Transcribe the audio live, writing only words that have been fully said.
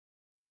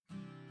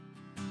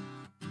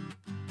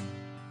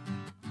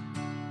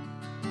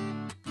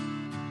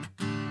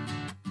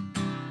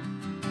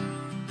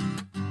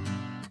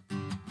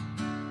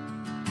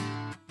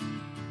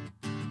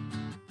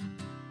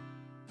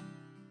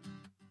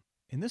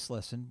In this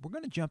lesson, we're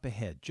going to jump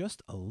ahead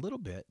just a little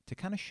bit to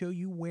kind of show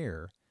you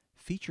where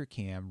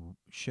FeatureCAM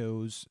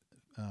shows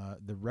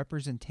the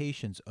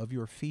representations of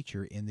your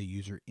feature in the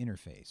user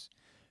interface.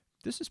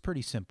 This is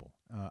pretty simple.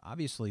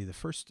 Obviously, the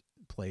first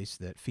place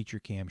that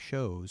FeatureCAM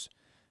shows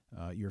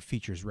your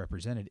features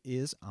represented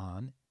is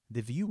on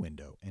the view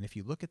window. And if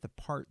you look at the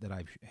part that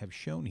I have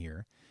shown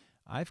here,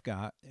 I've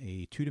got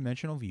a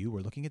two-dimensional view.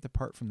 We're looking at the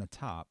part from the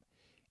top.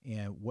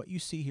 And what you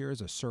see here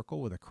is a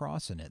circle with a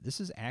cross in it.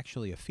 This is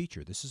actually a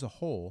feature. This is a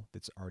hole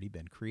that's already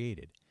been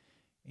created.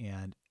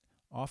 And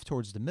off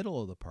towards the middle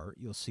of the part,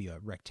 you'll see a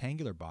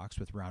rectangular box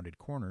with rounded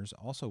corners,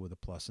 also with a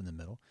plus in the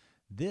middle.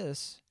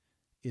 This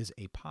is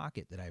a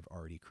pocket that I've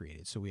already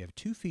created. So we have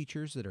two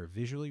features that are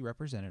visually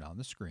represented on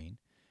the screen.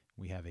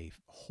 We have a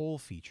hole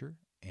feature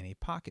and a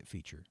pocket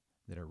feature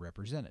that are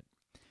represented.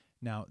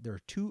 Now, there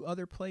are two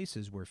other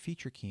places where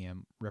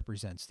FeatureCAM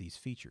represents these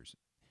features.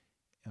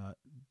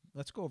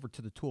 Let's go over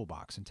to the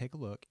toolbox and take a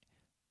look.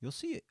 You'll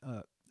see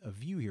a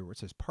view here where it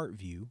says Part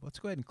View. Let's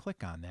go ahead and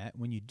click on that.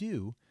 When you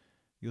do,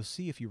 you'll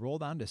see if you roll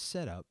down to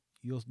Setup,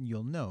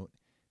 you'll note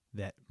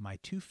that my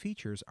two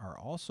features are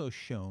also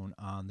shown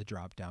on the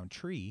drop-down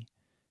tree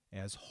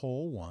as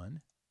Hole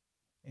 1.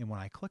 And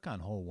when I click on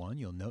Hole 1,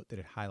 you'll note that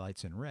it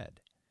highlights in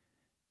red.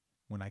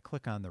 When I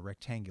click on the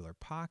rectangular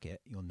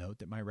pocket, you'll note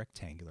that my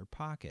rectangular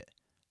pocket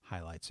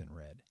highlights in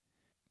red.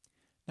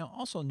 Now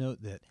also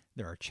note that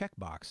there are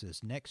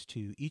checkboxes next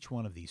to each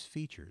one of these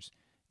features,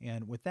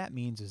 and what that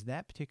means is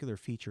that particular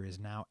feature is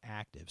now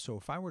active. So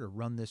if I were to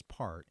run this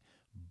part,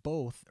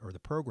 the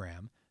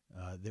program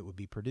that would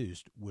be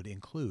produced would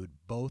include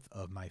both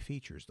of my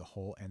features, the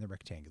hole and the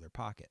rectangular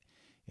pocket.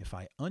 If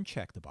I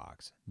uncheck the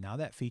box, now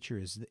that feature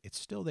it's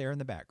still there in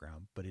the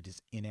background, but it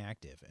is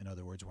inactive. In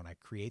other words, when I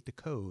create the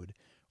code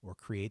or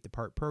create the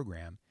part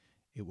program,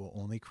 it will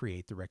only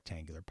create the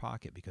rectangular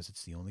pocket because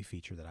it's the only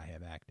feature that I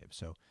have active.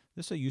 So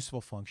this is a useful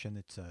function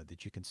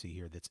that you can see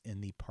here that's in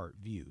the part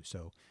view.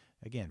 So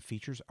again,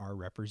 features are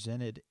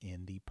represented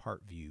in the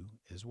part view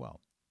as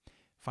well.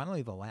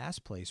 Finally, the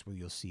last place where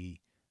you'll see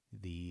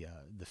the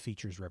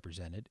features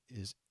represented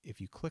is if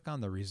you click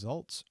on the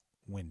results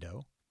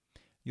window,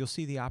 you'll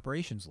see the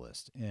operations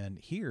list. And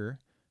here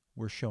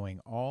we're showing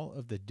all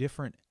of the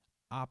different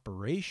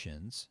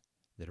operations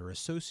that are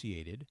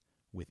associated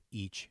with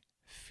each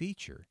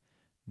feature.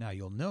 Now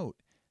you'll note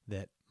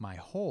that my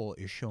hole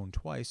is shown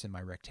twice and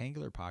my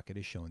rectangular pocket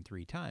is shown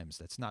 3 times.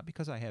 That's not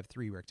because I have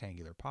 3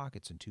 rectangular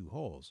pockets and 2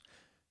 holes.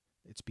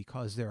 It's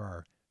because there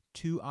are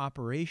 2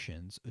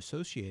 operations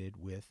associated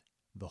with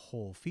the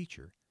hole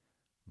feature.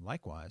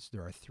 Likewise,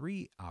 there are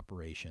 3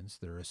 operations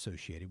that are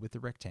associated with the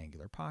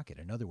rectangular pocket.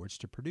 In other words,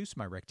 to produce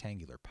my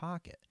rectangular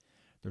pocket,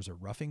 there's a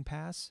roughing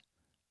pass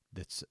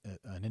that's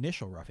an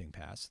initial roughing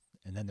pass,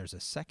 and then there's a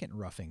second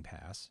roughing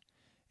pass,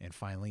 and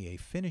finally a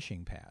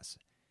finishing pass.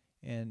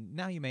 And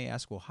now you may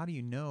ask, well, how do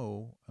you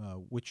know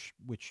which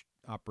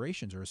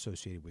operations are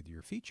associated with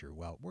your feature?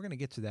 Well, we're going to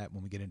get to that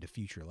when we get into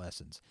future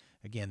lessons.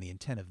 Again, the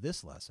intent of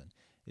this lesson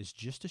is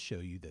just to show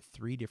you the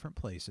 3 different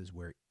places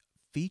where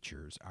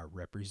features are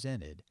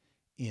represented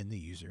in the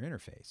user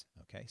interface.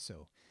 Okay,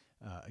 so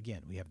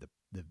again, we have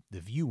the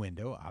view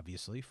window,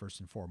 obviously, first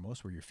and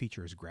foremost, where your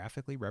feature is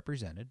graphically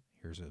represented.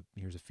 Here's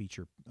a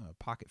feature,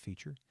 pocket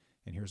feature,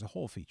 and here's a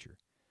hole feature.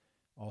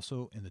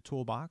 Also, in the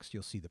toolbox,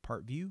 you'll see the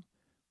part view,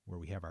 where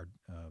we have our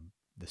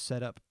the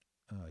setup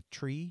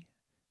tree,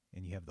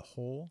 and you have the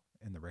hole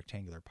and the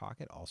rectangular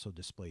pocket also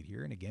displayed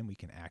here. And again, we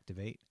can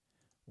activate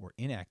or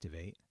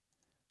inactivate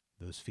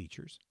those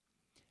features.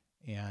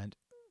 And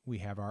we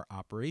have our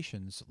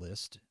operations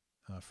list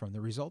from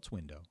the results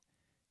window.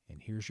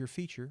 And here's your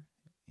feature,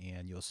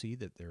 and you'll see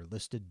that they're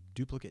listed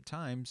duplicate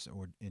times,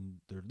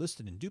 they're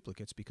listed in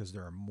duplicates because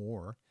there are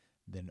more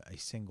than a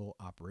single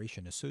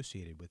operation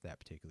associated with that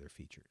particular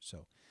feature.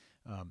 So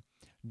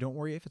don't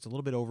worry if it's a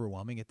little bit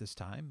overwhelming at this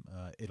time.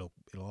 It'll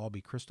all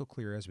be crystal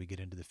clear as we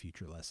get into the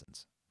future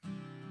lessons.